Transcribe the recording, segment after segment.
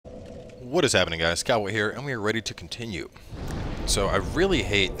What is happening, guys? Cowboy here, and we are ready to continue. So I really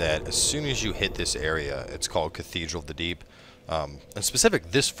hate that as soon as you hit this area, it's called Cathedral of the Deep. In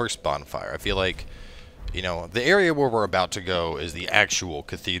specific, this first bonfire. I feel like, you know, the area where we're about to go is the actual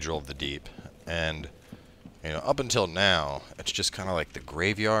Cathedral of the Deep. And, you know, up until now, it's just kind of like the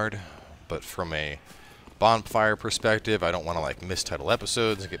graveyard. But from a bonfire perspective, I don't want to, like, mistitle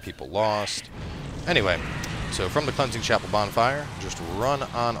episodes and get people lost. Anyway, so from the Cleansing Chapel bonfire, just run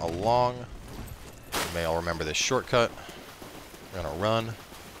on along. You may all remember this shortcut. We're going to run.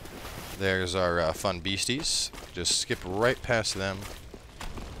 There's our fun beasties. Just skip right past them.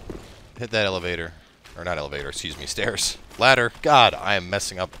 Hit that elevator. Or not elevator, excuse me, stairs. Ladder. God, I am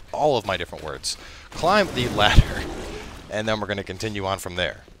messing up all of my different words. Climb the ladder. And then we're going to continue on from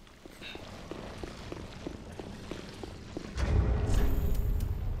there.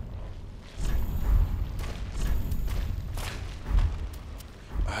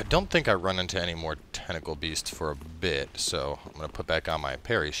 I don't think I run into any more tentacle beasts for a bit, so I'm going to put back on my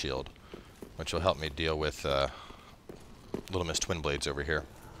parry shield, which will help me deal with Little Miss Twin Blades over here.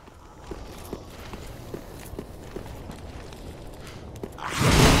 Oh,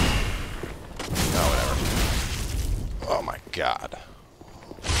 whatever. Oh my god.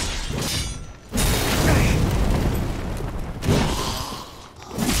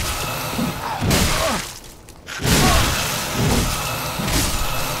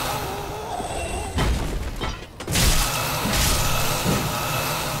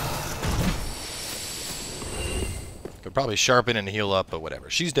 Could probably sharpen and heal up, but whatever.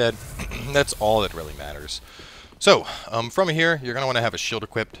 She's dead. That's all that really matters. So, from here, you're going to want to have a shield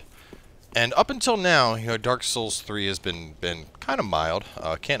equipped. And up until now, you know, Dark Souls 3 has been kind of mild.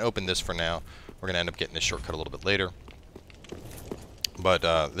 Can't open this for now. We're going to end up getting this shortcut a little bit later. But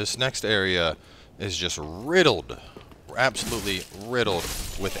this next area is just riddled, absolutely riddled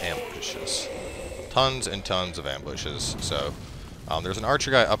with ambushes. Tons and tons of ambushes. So, there's an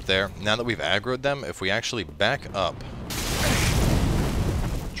archer guy up there. Now that we've aggroed them, if we actually back up,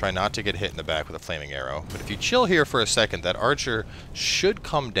 try not to get hit in the back with a flaming arrow. But if you chill here for a second, that archer should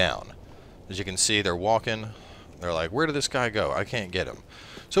come down. As you can see, they're walking. They're like, where did this guy go? I can't get him.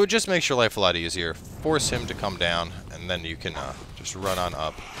 So it just makes your life a lot easier. Force him to come down, and then you can just run on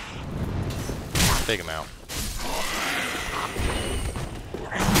up. Take him out.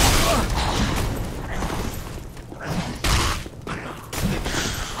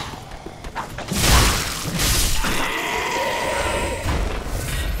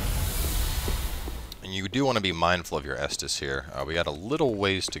 You do want to be mindful of your Estus here. We got a little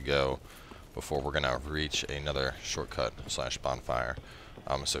ways to go before we're going to reach another shortcut slash bonfire.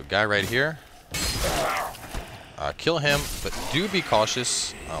 So guy right here. Kill him, but do be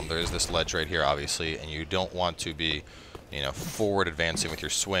cautious. There is this ledge right here, obviously, and you don't want to be, you know, forward advancing with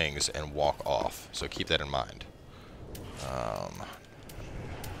your swings and walk off. So keep that in mind.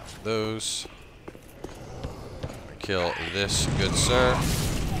 Those. Kill this good sir.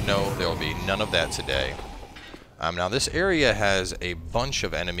 No, there will be none of that today. Now this area has a bunch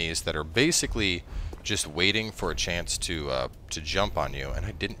of enemies that are basically just waiting for a chance to jump on you, and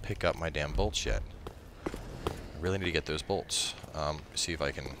I didn't pick up my damn bolts yet. I really need to get those bolts. See if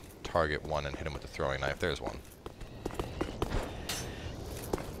I can target one and hit him with the throwing knife. There's one.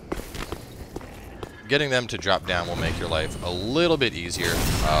 Getting them to drop down will make your life a little bit easier.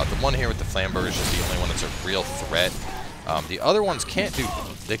 The one here with the flamber is just the only one that's a real threat. The other ones can't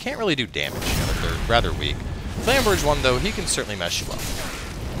really do damage. You know, they're rather weak. Flamber's one, though, he can certainly mess you up.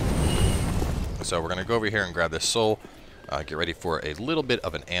 So we're going to go over here and grab this soul. Get ready for a little bit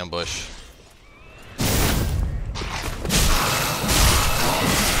of an ambush.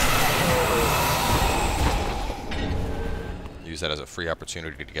 Use that as a free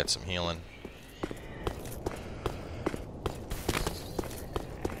opportunity to get some healing.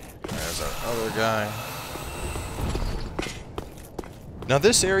 There's our other guy. Now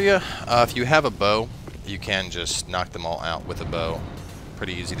this area, if you have a bow, you can just knock them all out with a bow.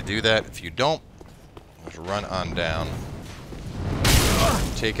 Pretty easy to do that. If you don't, just run on down.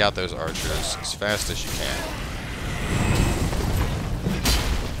 Take out those archers as fast as you can.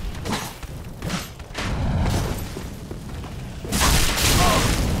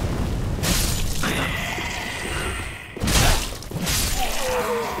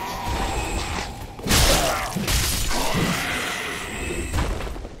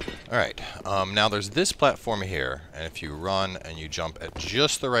 Alright, now there's this platform here, and if you run and you jump at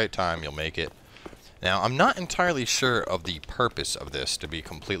just the right time, you'll make it. Now, I'm not entirely sure of the purpose of this, to be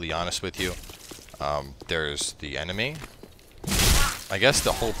completely honest with you. There's the enemy. I guess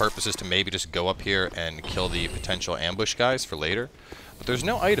the whole purpose is to maybe just go up here and kill the potential ambush guys for later. But there's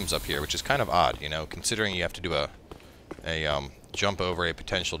no items up here, which is kind of odd, you know, considering you have to do a jump over a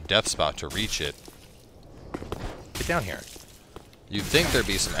potential death spot to reach it. Get down here. You'd think there'd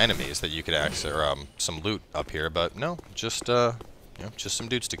be some enemies that you could access, or some loot up here, but no, just you know, just some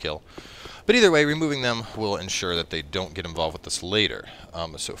dudes to kill. But either way, removing them will ensure that they don't get involved with this later.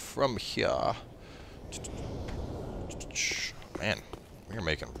 So from here, man, we're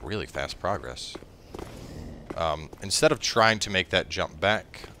making really fast progress. Instead of trying to make that jump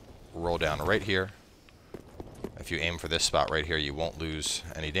back, roll down right here. If you aim for this spot right here, you won't lose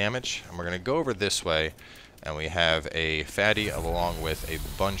any damage. And we're going to go over this way. And we have a fatty along with a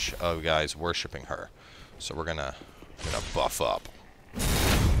bunch of guys worshipping her. So we're gonna buff up.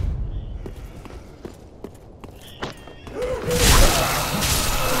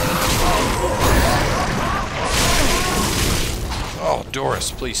 Oh,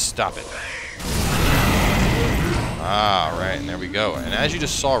 Doris, please stop it. Ah, right, and there we go. And as you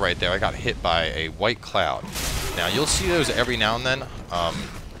just saw right there, I got hit by a white cloud. Now, you'll see those every now and then.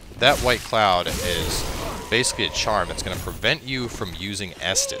 That white cloud is basically a charm that's going to prevent you from using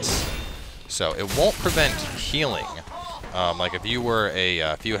Estus. So it won't prevent healing. Like if you were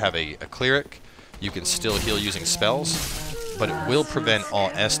if you have a cleric, you can still heal using spells, but it will prevent all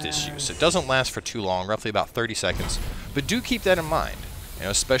Estus use. It doesn't last for too long, roughly about 30 seconds. But do keep that in mind, you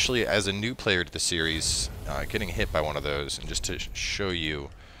know, especially as a new player to the series, getting hit by one of those. And just to show you,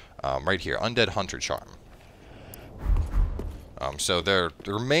 right here, Undead Hunter Charm. So they're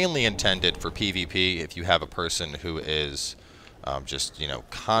mainly intended for PvP if you have a person who is just, you know,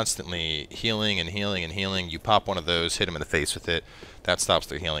 constantly healing and healing and healing. You pop one of those, hit them in the face with it, that stops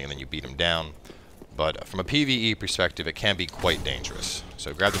their healing, and then you beat them down. But from a PvE perspective, it can be quite dangerous.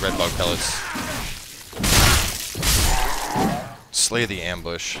 So grab the red bug pellets. Slay the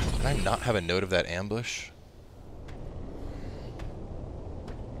ambush. Did I not have a note of that ambush?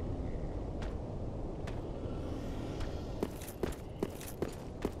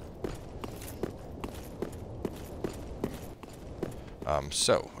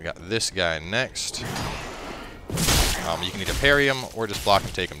 So, we got this guy next. You can either parry him or just block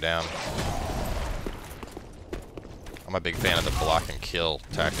and take him down. I'm a big fan of the block and kill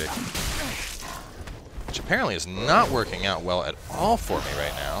tactic, which apparently is not working out well at all for me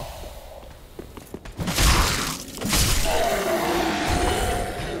right now.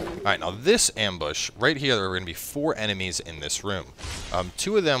 Alright, now this ambush, right here, there are going to be 4 enemies in this room.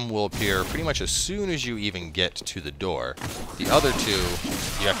 2 of them will appear pretty much as soon as you even get to the door. The other 2,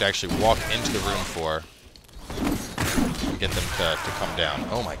 you have to actually walk into the room for and get them to come down.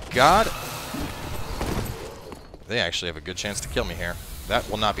 Oh my god! They actually have a good chance to kill me here. That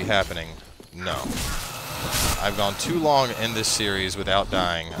will not be happening. No. I've gone too long in this series without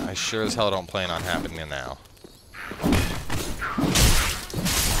dying. I sure as hell don't plan on happening now.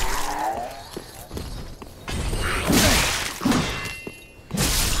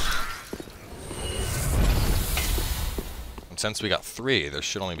 Since we got 3, there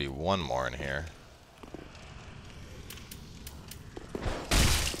should only be 1 more in here.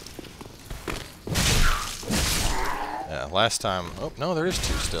 Yeah, last time... Oh, no, there is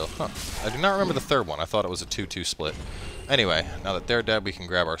 2 still. Huh. I do not remember the 3rd one. I thought it was a 2-2 split. Anyway, now that they're dead, we can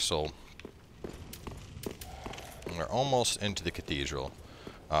grab our soul. And we're almost into the cathedral.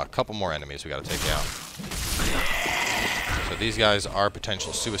 A couple more enemies we gotta take out. So these guys are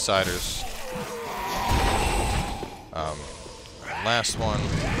potential suiciders. Last one.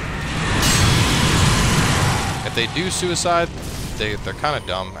 If they do suicide, they're kind of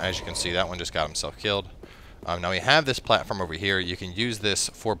dumb. As you can see, that one just got himself killed. Now we have this platform over here. You can use this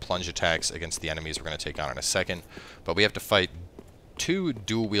for plunge attacks against the enemies we're going to take on in a second. But we have to fight 2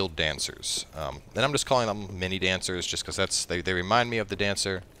 dual-wield dancers. And I'm just calling them mini dancers just because they remind me of the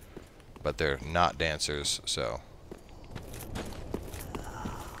dancer, but they're not dancers, so...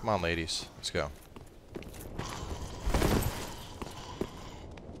 Come on, ladies. Let's go.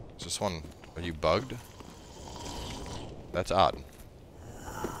 Is this one... Are you bugged? That's odd.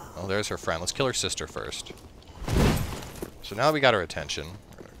 Oh, there's her friend. Let's kill her sister first. So now that we got her attention,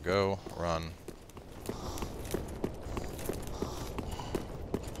 we're gonna go, run.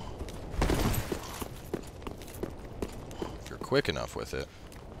 If you're quick enough with it.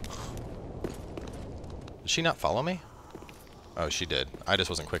 Did she not follow me? Oh, she did. I just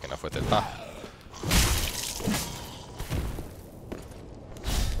wasn't quick enough with it. Ha.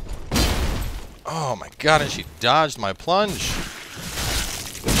 Oh my god, and she dodged my plunge.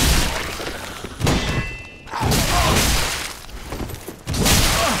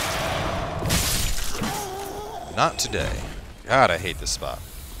 Not today. God, I hate this spot.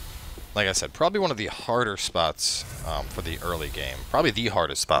 like I said, probably one of the harder spots for the early game. Probably the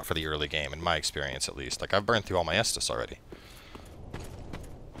hardest spot for the early game, in my experience at least. Like, I've burned through all my Estus already.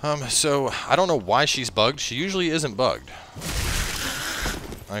 So, I don't know why she's bugged. She usually isn't bugged.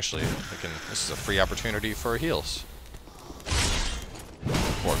 Actually, this is a free opportunity for heals.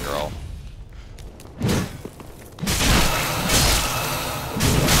 Poor girl.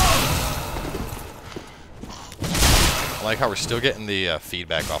 I like how we're still getting the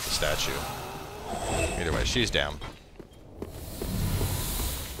feedback off the statue. Either way, she's down.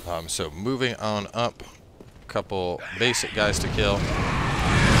 So moving on up, a couple basic guys to kill.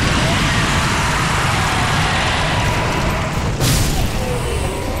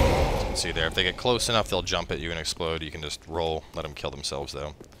 As you can see there, if they get close enough, they'll jump at you and explode. You can just roll, let them kill themselves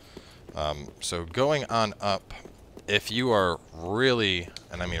though. So going on up, if you are really,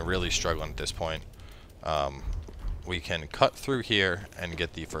 and I mean really struggling at this point, we can cut through here and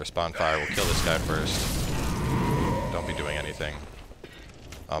get the first bonfire. We'll kill this guy first. Don't be doing anything.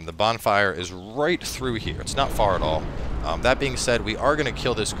 The bonfire is right through here. It's not far at all. That being said, we are going to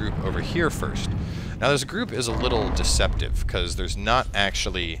kill this group over here first. Now, this group is a little deceptive because there's not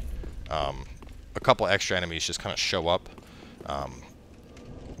actually a couple extra enemies just kind of show up.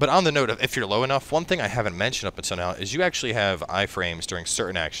 But on the note of if you're low enough, one thing I haven't mentioned up until now is you actually have iframes during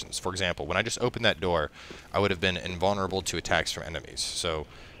certain actions. For example, when I just opened that door, I would have been invulnerable to attacks from enemies. So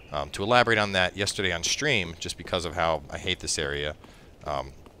to elaborate on that, yesterday on stream, just because of how I hate this area,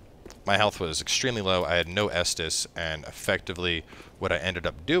 my health was extremely low. I had no Estus, and effectively what I ended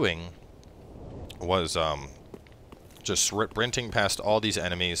up doing was just sprinting past all these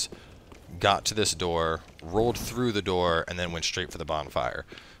enemies, got to this door, rolled through the door, and then went straight for the bonfire.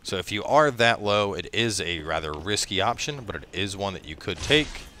 So if you are that low, it is a rather risky option, but it is one that you could take.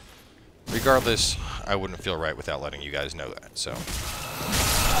 Regardless, I wouldn't feel right without letting you guys know that, so.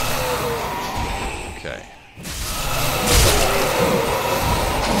 Okay.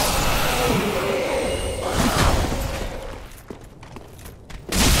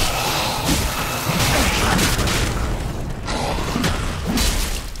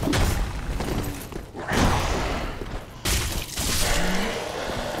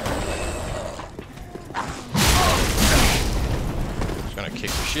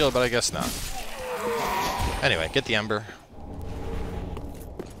 Shield, but I guess not. Anyway, get the ember.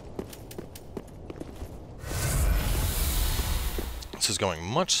 This is going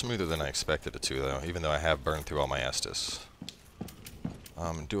much smoother than I expected it to, though, even though I have burned through all my Estus.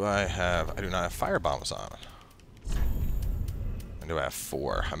 I do not have fire bombs on. I do have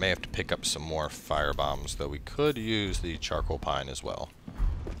 4. I may have to pick up some more fire bombs, though we could use the charcoal pine as well.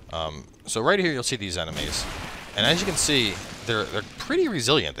 So right here you'll see these enemies. And as you can see, they're pretty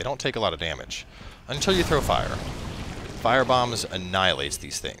resilient. They don't take a lot of damage until you throw fire. Fire bombs annihilates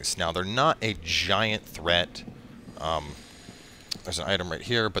these things. Now, they're not a giant threat. There's an item right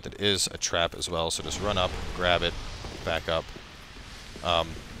here, but it is a trap as well. So just run up, grab it, back up.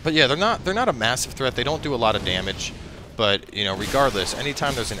 But yeah, they're not a massive threat. They don't do a lot of damage. But you know, regardless,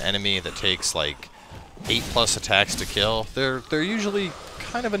 anytime there's an enemy that takes like 8+ attacks to kill, they're usually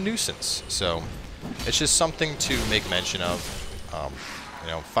kind of a nuisance. So it's just something to make mention of. You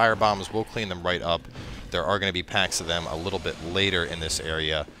know, fire bombs will clean them right up. There are going to be packs of them a little bit later in this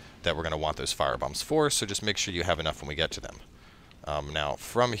area that we're going to want those fire bombs for, so just make sure you have enough when we get to them. Now,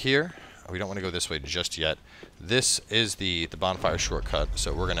 from here, we don't want to go this way just yet. This is the bonfire shortcut,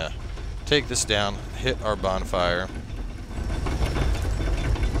 so we're going to take this down, hit our bonfire,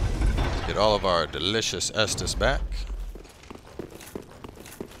 get all of our delicious Estus back.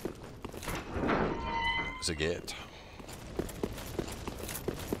 Zaget.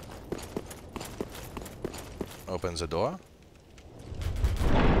 Opens a door.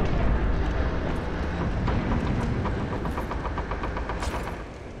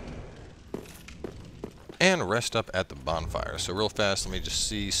 And rest up at the bonfire. So real fast, let me just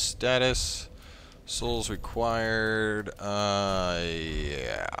see status. Souls required.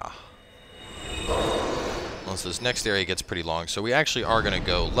 Yeah. Once this next area gets pretty long, so we actually are going to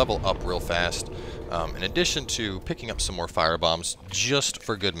go level up real fast. In addition to picking up some more fire bombs, just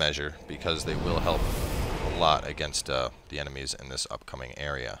for good measure, because they will help a lot against the enemies in this upcoming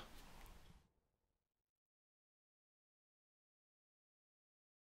area.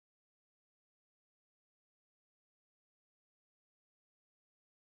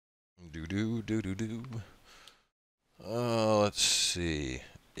 Let's see.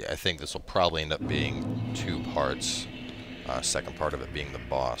 Yeah, I think this will probably end up being 2 parts. Second part of it being the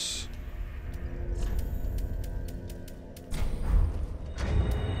boss.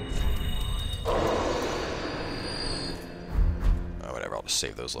 Whatever, I'll just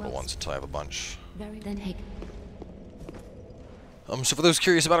save those little ones until I have a bunch. Then So for those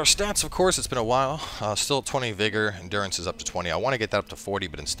curious about our stats, of course, it's been a while. Still at 20 vigor, endurance is up to 20. I want to get that up to 40,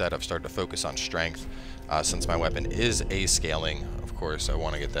 but instead I've started to focus on strength. Since my weapon is A scaling, of course, I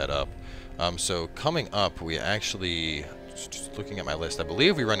want to get that up. So coming up, we actually, just looking at my list, I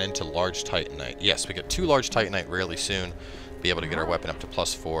believe we run into large titanite. Yes, we get 2 large titanite really soon. Be able to get our weapon up to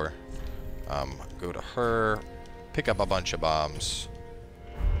 +4. Go to her, pick up a bunch of bombs.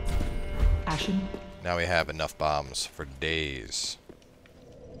 Ashen. Now we have enough bombs for days.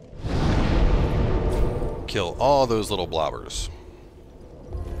 Kill all those little blobbers.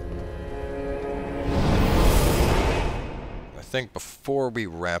 I think before we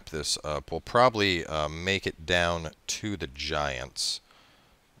wrap this up, we'll probably make it down to the giants.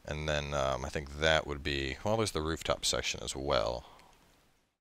 And then I think that would be, well, there's the rooftop section as well.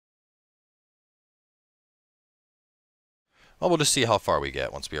 Well, we'll just see how far we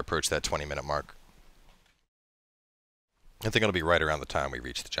get once we approach that 20-minute mark. I think it'll be right around the time we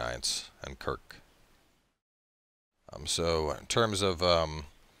reach the giants and Kirk. So in terms of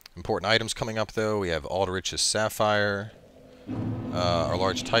important items coming up, though, we have Aldrich's Sapphire, our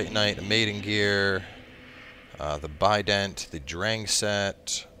large Titanite, maiden gear, the Bident, the Drang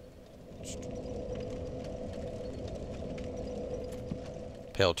set,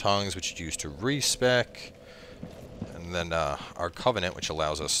 Pale Tongues, which you use to respec, and then our Covenant, which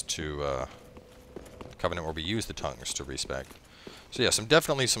allows us to Covenant where we use the tongues to respec. So yeah,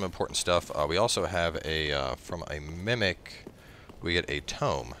 definitely some important stuff. We also have a from a mimic, we get a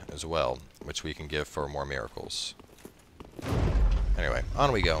tome as well, which we can give for more miracles. Anyway,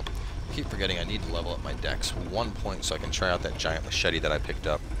 on we go. I keep forgetting I need to level up my dex 1 point so I can try out that giant machete that I picked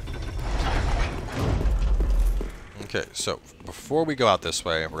up. Okay, so before we go out this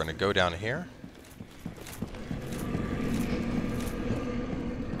way, we're going to go down here.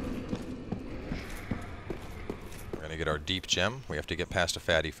 Get our deep gem. We have to get past a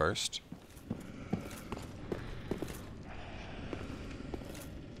fatty first.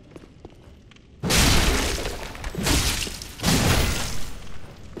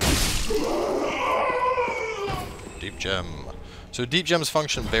 Deep gem. So deep gems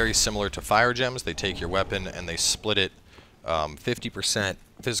function very similar to fire gems. They take your weapon and they split it 50%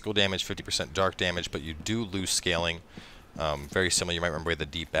 physical damage, 50% dark damage, but you do lose scaling. Very similar. You might remember the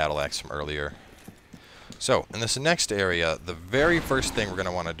deep battle axe from earlier. So, in this next area, the very first thing we're going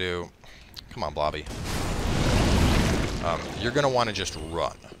to want to do... Come on, Blobby. You're going to want to just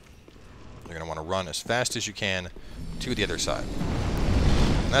run. You're going to want to run as fast as you can to the other side.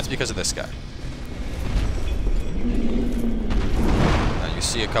 And that's because of this guy. Now, you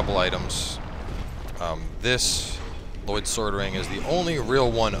see a couple items. This Lloyd's Sword Ring is the only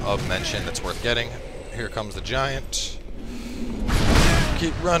real one of mention that's worth getting. Here comes the giant.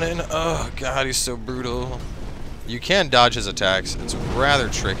 Keep running. Oh god, he's so brutal. You can dodge his attacks. It's rather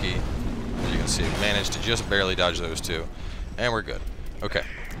tricky. As you can see, managed to just barely dodge those two. And we're good. Okay.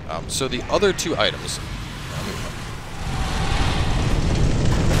 So the other 2 items...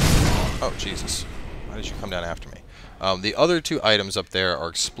 Oh, Jesus. Why did you come down after me? The other 2 items up there are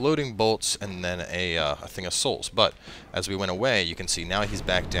exploding bolts and then a thing of souls. But as we went away, you can see now he's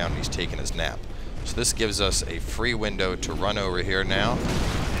back down and he's taking his nap. So this gives us a free window to run over here now.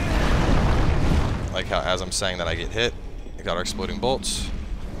 Like how, as I'm saying that, I get hit. We got our exploding bolts.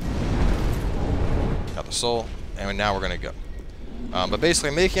 Got the soul. And now we're going to go. But basically,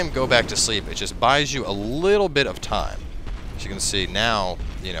 making him go back to sleep, it just buys you a little bit of time. As you can see now,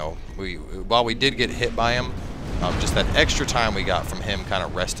 you know, while we did get hit by him, just that extra time we got from him kind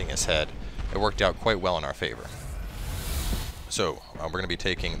of resting his head, it worked out quite well in our favor. So, we're going to be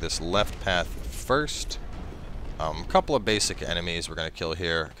taking this left path first. A couple of basic enemies we're going to kill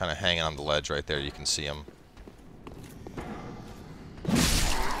here, kind of hanging on the ledge right there. You can see them.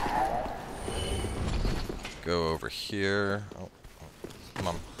 Go over here. Oh, come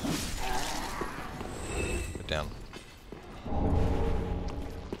on. Get down.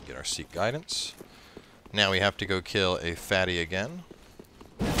 Get our seek guidance. Now we have to go kill a fatty again.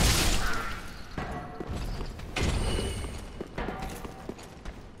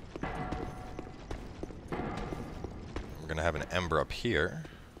 We're going to have an ember up here.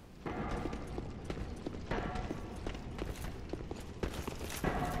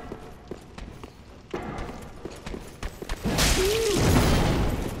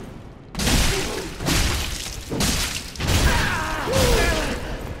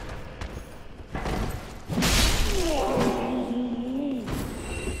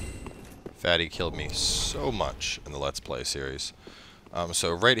 Fatty killed me so much in the Let's Play series.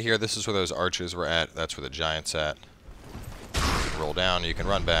 So right here, this is where those archers were at. That's where the giant's at. roll down, you can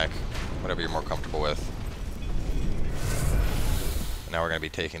run back, whatever you're more comfortable with. Now we're going to be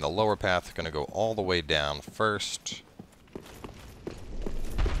taking the lower path, going to go all the way down first.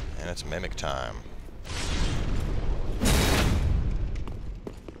 And it's mimic time.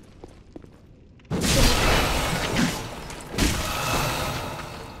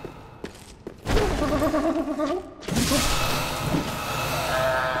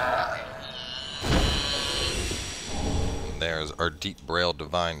 There's our Deep Braille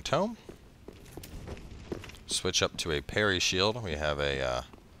Divine Tome. Switch up to a parry shield. We have a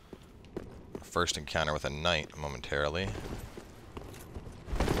first encounter with a knight momentarily.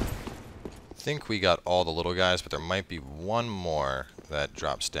 I think we got all the little guys, but there might be one more that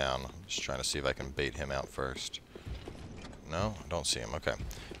drops down. Just trying to see if I can bait him out first. No, I don't see him. Okay.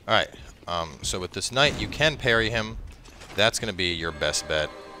 Alright. So with this knight, you can parry him. That's going to be your best bet.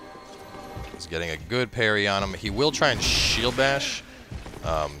 He's getting a good parry on him. He will try and shield bash.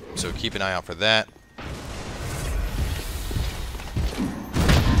 So keep an eye out for that.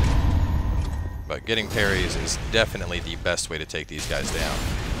 But getting parries is definitely the best way to take these guys down.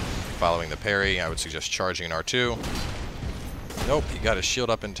 Following the parry, I would suggest charging an R2. Nope, he got his shield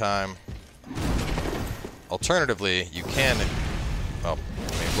up in time. Alternatively, you can... Well,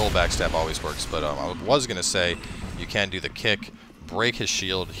 I mean, roll backstab always works, but I was going to say you can do the kick, break his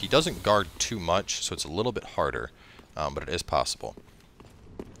shield. He doesn't guard too much, so it's a little bit harder, but it is possible.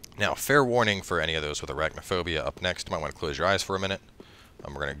 Now, fair warning for any of those with arachnophobia. Up next, you might want to close your eyes for a minute.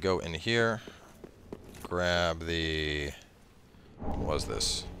 We're going to go in here, grab the... What was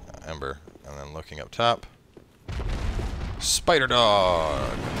this? Ember. And then looking up top, Spider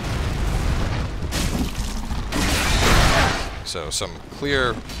Dog! So some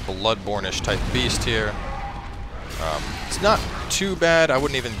clear Bloodborne-ish type beast here. It's not too bad. I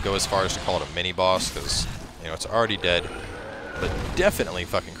wouldn't even go as far as to call it a mini-boss, because, you know, it's already dead. But definitely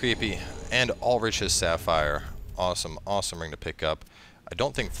fucking creepy. And Ulrich his Sapphire. Awesome, awesome ring to pick up. I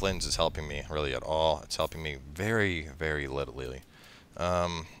don't think Flynn's is helping me really at all. It's helping me very, very little.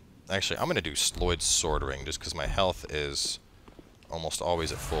 Actually, I'm going to do Lloyd's Sword Ring just because my health is almost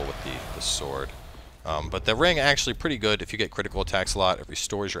always at full with the sword. But the ring actually pretty good. If you get critical attacks a lot, it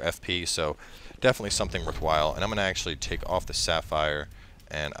restores your FP, so definitely something worthwhile. And I'm going to actually take off the Sapphire,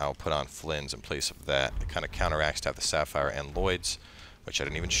 and I'll put on Flynn's in place of that. It kind of counteracts to have the Sapphire and Lloyd's, which I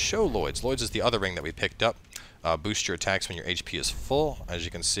didn't even show Lloyd's. Lloyd's is the other ring that we picked up. Boost your attacks when your HP is full, as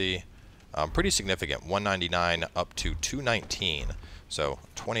you can see. Pretty significant, 199 up to 219. So,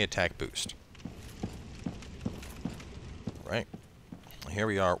 20 attack boost. Right. Here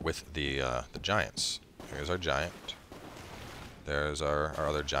we are with the giants. Here's our giant. There's our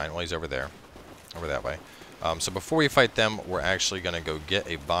other giant. Well, he's over there. Over that way. So before we fight them, we're actually going to go get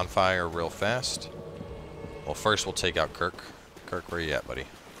a bonfire real fast. Well, first we'll take out Kirk. Kirk, where are you at, buddy?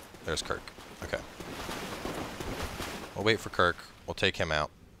 There's Kirk. Okay. We'll wait for Kirk. We'll take him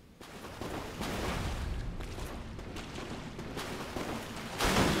out.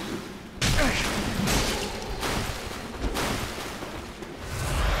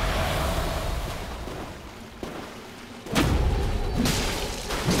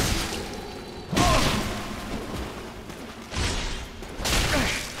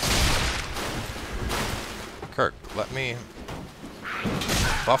 Kirk, let me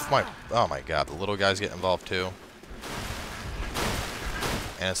buff my... Oh my god, the little guys get involved too.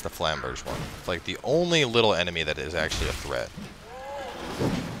 And it's the Flamberge one. It's like the only little enemy that is actually a threat.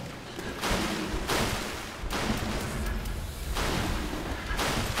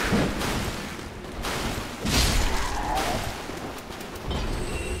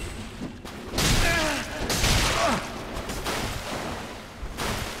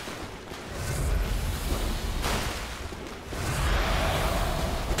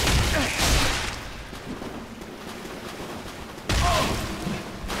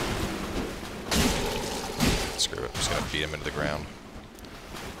 Screw it, I'm just gonna beat him into the ground.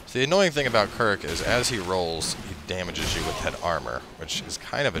 So the annoying thing about Kirk is as he rolls, he damages you with head armor, which is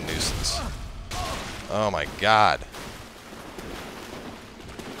kind of a nuisance. Oh my god.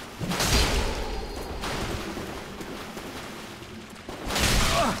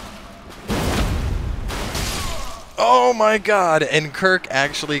 Oh my god, and Kirk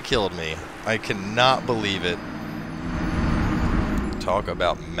actually killed me. I cannot believe it. Talk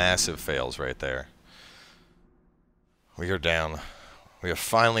about massive fails right there. We are down. We have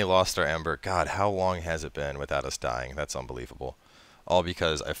finally lost our Ember. God, how long has it been without us dying? That's unbelievable. All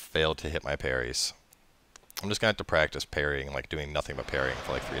because I failed to hit my parries. I'm just going to have to practice parrying, like doing nothing but parrying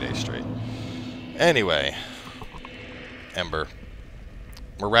for like 3 days straight. Anyway, Ember.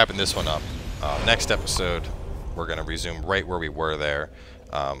 We're wrapping this one up. Next episode, we're going to resume right where we were there.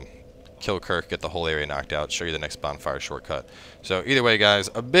 Kill Kirk, get the whole area knocked out, show you the next bonfire shortcut. So either way, guys,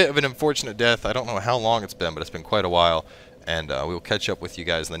 a bit of an unfortunate death. I don't know how long it's been, but it's been quite a while. And we will catch up with you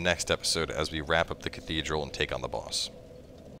guys in the next episode as we wrap up the cathedral and take on the boss.